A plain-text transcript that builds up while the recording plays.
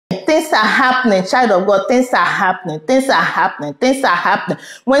things are happening, child of God, things are happening, things are happening, things are happening.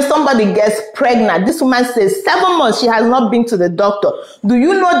 When somebody gets pregnant, this woman says 7 months she has not been to the doctor. Do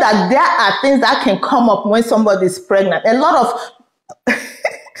you know that there are things that can come up when somebody is pregnant? A lot of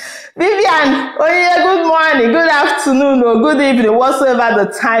Vivian, oh yeah, good morning, good afternoon, or good evening, whatsoever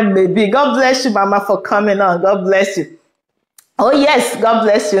the time may be. God bless you, Mama, for coming on. God bless you. Oh yes, God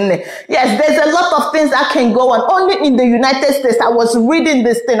bless you. Yes, there's a lot of things that can go on. Only in the United States, I was reading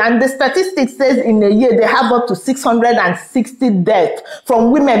this thing, and the statistics says in a year they have up to 660 deaths from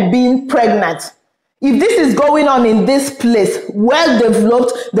women being pregnant. If this is going on in this place, well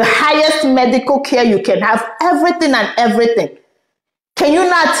developed, the highest medical care you can have, everything and everything. Can you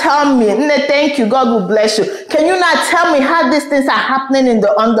not tell me? Thank you. God will bless you. Can you not tell me how these things are happening in the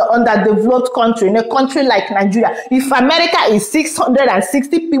underdeveloped country, in a country like Nigeria? If America is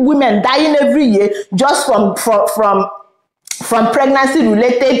 660 women dying every year just from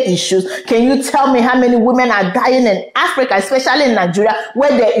pregnancy-related issues, can you tell me how many women are dying in Africa, especially in Nigeria,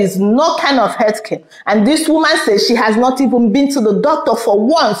 where there is no kind of health care? And this woman says she has not even been to the doctor for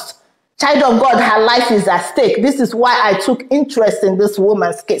once. Child of God, her life is at stake. This is why I took interest in this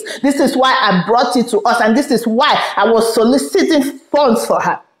woman's case. This is why I brought it to us. And this is why I was soliciting funds for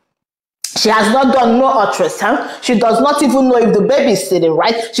her. She has not done no ultrasound. She does not even know if the baby is sitting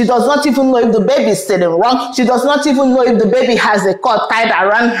right. She does not even know if the baby is sitting wrong. She does not even know if the baby has a cord tied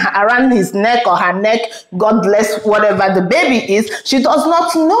around his neck or her neck. God bless whatever the baby is. She does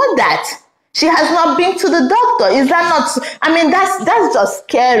not know that. She has not been to the doctor. Is that not? I mean, that's just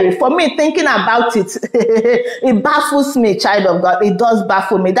scary. For me, thinking about it, it baffles me, child of God. It does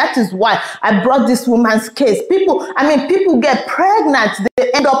baffle me. That is why I brought this woman's case. People get pregnant. They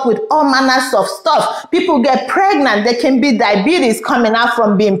end up with all manners of stuff. People get pregnant. There can be diabetes coming out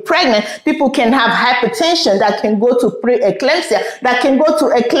from being pregnant. People can have hypertension that can go to preeclampsia, that can go to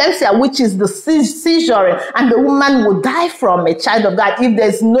eclampsia, which is the seizure, and the woman will die from it, child of God, if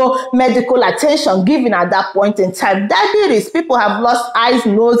there's no medical attention given at that point in time. Diabetes, people have lost eyes,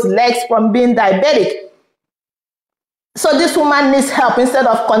 nose, legs from being diabetic. So this woman needs help. Instead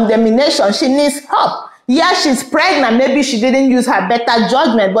of condemnation, she needs help. Yeah, she's pregnant. Maybe she didn't use her better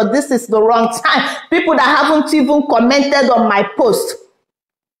judgment, but this is the wrong time. People that haven't even commented on my post,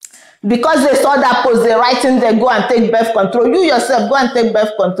 because they saw that post, they're writing, they go and take birth control. You yourself, go and take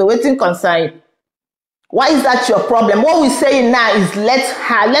birth control. Waiting concern you. Why is that your problem? What we're saying now is let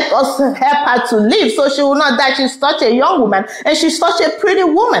us help her to live so she will not die. She's such a young woman and she's such a pretty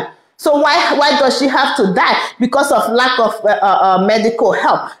woman. So why does she have to die? Because of lack of medical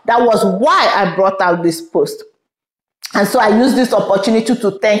help. That was why I brought out this post. And so I use this opportunity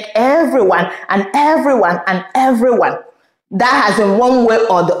to thank everyone that has in one way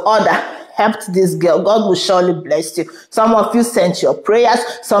or the other helped this girl. God will surely bless you. Some of you sent your prayers.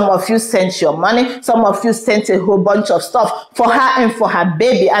 Some of you sent your money. Some of you sent a whole bunch of stuff for her and for her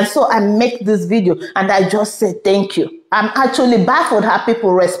baby. And so I make this video and I just say thank you. I'm actually baffled how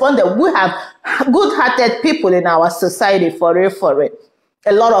people responded. We have good-hearted people in our society, for real, for real.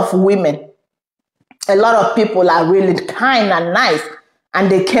 A lot of women, a lot of people are really kind and nice. And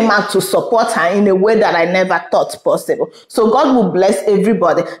they came out to support her in a way that I never thought possible. So God will bless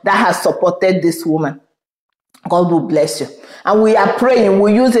everybody that has supported this woman. God will bless you. And we are praying.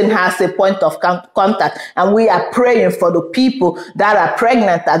 We're using her as a point of contact. And we are praying for the people that are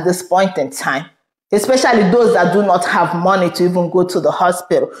pregnant at this point in time, especially those that do not have money to even go to the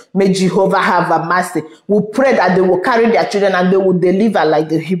hospital. May Jehovah have a mercy. We pray that they will carry their children and they will deliver like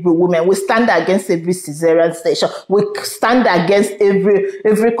the Hebrew women. We stand against every cesarean section. We stand against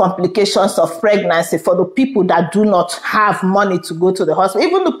every complications of pregnancy for the people that do not have money to go to the hospital.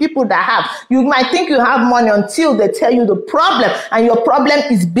 Even the people that have, you might think you have money until they tell you the problem, and your problem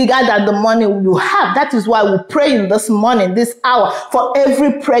is bigger than the money you have. That is why we pray in this morning, this hour, for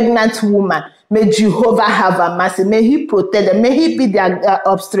every pregnant woman. May Jehovah have a mercy. May he protect them. May he be their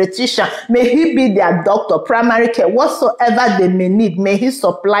obstetrician. May he be their doctor, primary care, whatsoever they may need. May he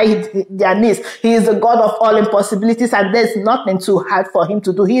supply their needs. He is the God of all impossibilities, and there's nothing too hard for him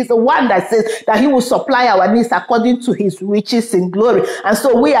to do. He is the one that says that he will supply our needs according to his riches in glory. And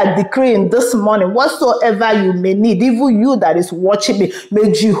so we are decreeing this morning, whatsoever you may need, even you that is watching me,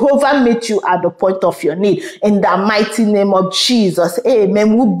 may Jehovah meet you at the point of your need. In the mighty name of Jesus,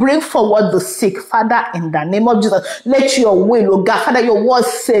 amen. We bring forward the sick, Father, in the name of Jesus. Let your will, oh God, Father, your word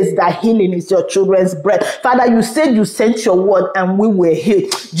says that healing is your children's bread. Father, you said you sent your word and we were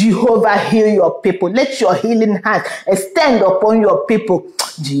healed. Jehovah, heal your people. Let your healing hand extend upon your people.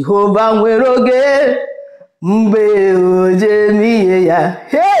 Jehovah, we're okay. Mbe ojemi ya.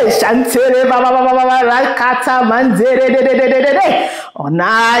 Hey, shantere baba baba baba rakata manzere de.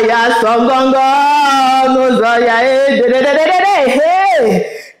 Onaya songongo nozo ya de. Hey,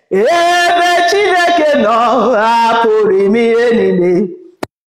 ebe Chineke no apurimi enine.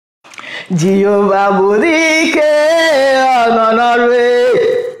 Jehovah burike ononore.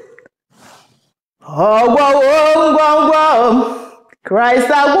 Ogwo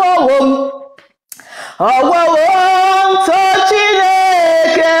Christ agwo Ogwo to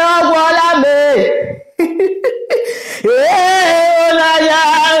Chineke ogwola me. Onaya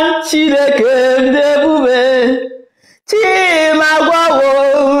Chineke ndebube. Chimagwo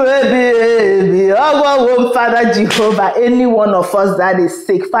ebi ogwo. Father Jehovah, any one of us that is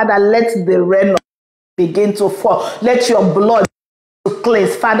sick, Father, let the rain begin to fall. Let your blood to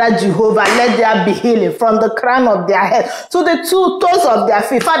cleanse. Father Jehovah, let there be healing from the crown of their head to the two toes of their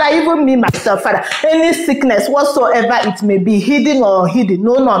feet. Father, even me myself, Father, any sickness whatsoever it may be, hidden or unhidden,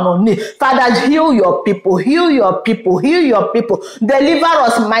 known or unknown, Father, heal your people, heal your people, heal your people. Deliver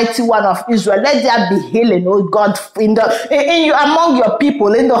us, mighty one of Israel. Let there be healing, oh God, among your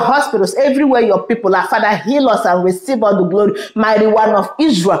people, in the hospitals, everywhere your people are. Father, heal us and receive all the glory, mighty one of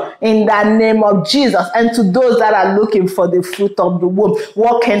Israel, in the name of Jesus. And to those that are looking for the fruit of the womb,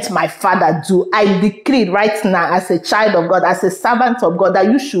 what can't my Father do? I decree right now, as a child of God, as a servant of God, that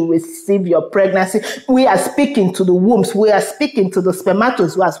you should receive your pregnancy. We are speaking to the wombs, we are speaking to the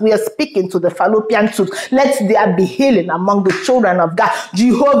spermatozoas, we are speaking to the fallopian tubes. Let there be healing among the children of God.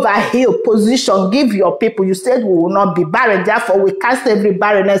 Jehovah, heal, position, give your people. You said we will not be barren, therefore we cast every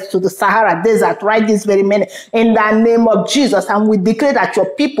barrenness to the Sahara desert right this very minute in the name of Jesus, and we declare that your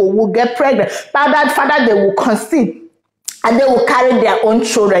people will get pregnant. Father, they will conceive and they will carry their own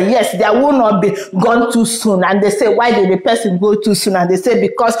children. Yes, they will not be gone too soon. And they say, why did the person go too soon? And they say,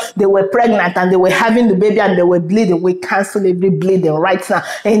 because they were pregnant and they were having the baby and they were bleeding. We cancel every bleeding right now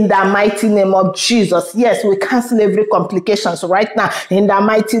in the mighty name of Jesus. Yes, we cancel every complications right now in the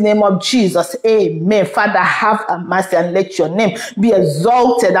mighty name of Jesus. Amen. Father, have a mercy and let your name be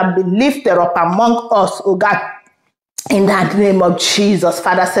exalted and be lifted up among us, oh God. In the name of Jesus,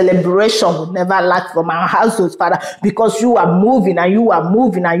 Father, celebration will never lack from our households, Father, because you are moving and you are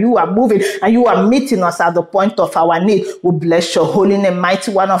moving and you are moving and you are meeting us at the point of our need. We bless your holy name,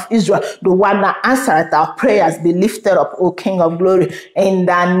 mighty one of Israel, the one that answered our prayers. Be lifted up, O King of glory, in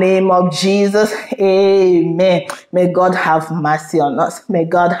the name of Jesus. Amen. May God have mercy on us. May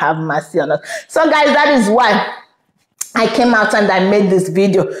God have mercy on us. So guys, that is why I came out and I made this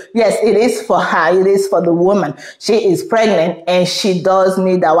video. Yes, it is for her. It is for the woman. She is pregnant and she does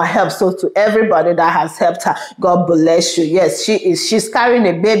need our help. So to everybody that has helped her, God bless you. Yes, she's carrying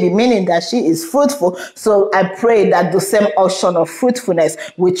a baby, meaning that she is fruitful. So I pray that the same ocean of fruitfulness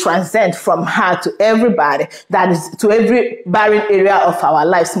will transcend from her to everybody, that is to every barren area of our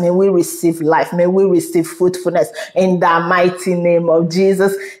lives. May we receive life. May we receive fruitfulness in the mighty name of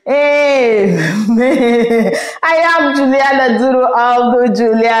Jesus. Amen. I am Juliana Duru of the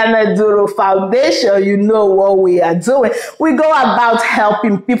Juliana Duru Foundation. You know what we are doing. We go about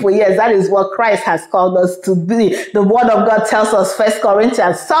helping people. Yes, that is what Christ has called us to be. The word of God tells us, 1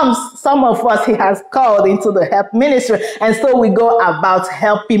 Corinthians, some of us he has called into the help ministry. And so we go about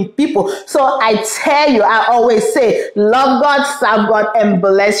helping people. So I tell you, I always say, love God, serve God, and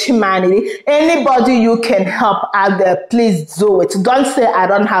bless humanity. Anybody you can help out there, please do it. Don't say, I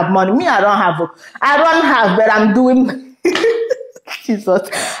don't have money. Me, I don't have, but I'm doing Jesus.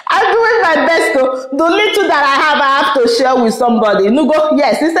 I'm doing my best to the little that I have to share with somebody. You go,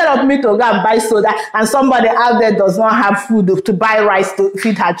 yes, instead of me to go and buy soda and somebody out there does not have food to buy rice to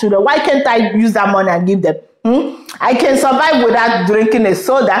feed her children, why can't I use that money and give them? I can survive without drinking a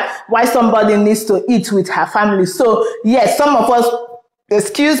soda while somebody needs to eat with her family. So yes, some of us,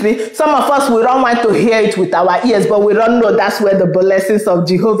 some of us, we don't want to hear it with our ears, but we don't know that's where the blessings of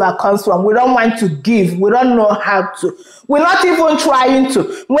Jehovah comes from. We don't want to give. We don't know how to. We're not even trying to.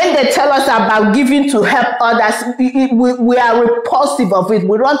 When they tell us about giving to help others, we are repulsive of it.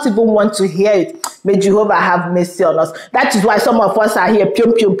 We don't even want to hear it. May Jehovah have mercy on us. That is why some of us are here,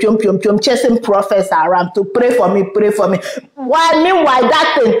 chasing prophets around to pray for me, pray for me. Why? Meanwhile,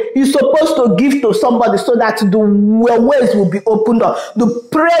 that thing you're supposed to give to somebody so that the ways will be opened up. The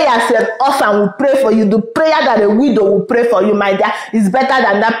prayers an orphan will pray for you. The prayer that a widow will pray for you, my dear, is better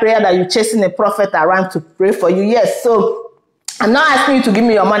than that prayer that you're chasing a prophet around to pray for you. Yes, so I'm not asking you to give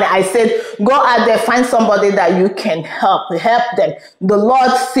me your money. I said, go out there, find somebody that you can help them. The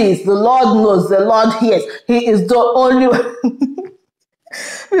Lord sees, the Lord knows, the Lord hears. He is the only one.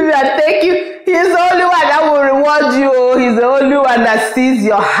 Thank you. He is the only one that will reward reward you. He's the only one that sees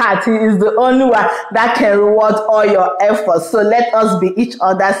your heart. He is the only one that can reward all your efforts. So let us be each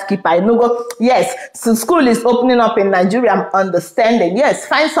other's keeper. I know, yes, so school is opening up in Nigeria. I'm understanding. Yes,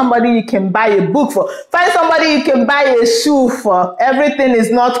 find somebody you can buy a book for. Find somebody you can buy a shoe for. Everything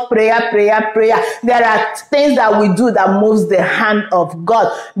is not prayer, prayer, prayer. There are things that we do that moves the hand of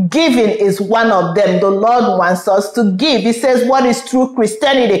God. Giving is one of them. The Lord wants us to give. He says, what is true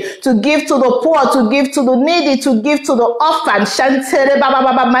Christianity? To give to the poor, to give to the needy, to give to the orphan.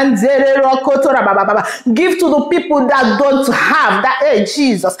 Give to the people that don't have. That, hey,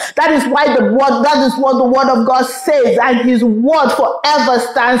 Jesus. That is why that is what the word of God says, and his word forever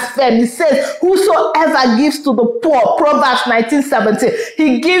stands firm. He says, whosoever gives to the poor, Proverbs 19:17,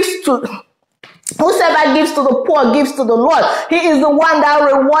 he gives to whosoever gives to the poor gives to the Lord. He is the one that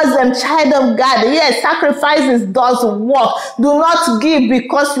rewards them. Child of God, yes, sacrifices does work. Do not give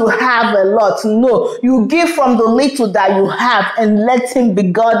because you have a lot. No, you give from the little that you have and let him be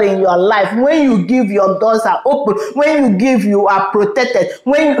God in your life. When you give, your doors are open. When you give, you are protected.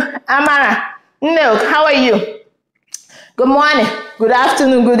 Amara, no, how are you? Good morning, good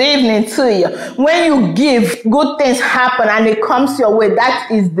afternoon, good evening to you. When you give, good things happen and it comes your way.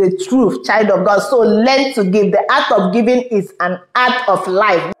 That is the truth, child of God. So learn to give. The art of giving is an art of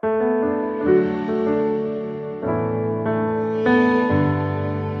life.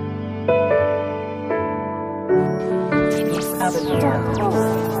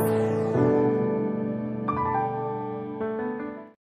 Yes,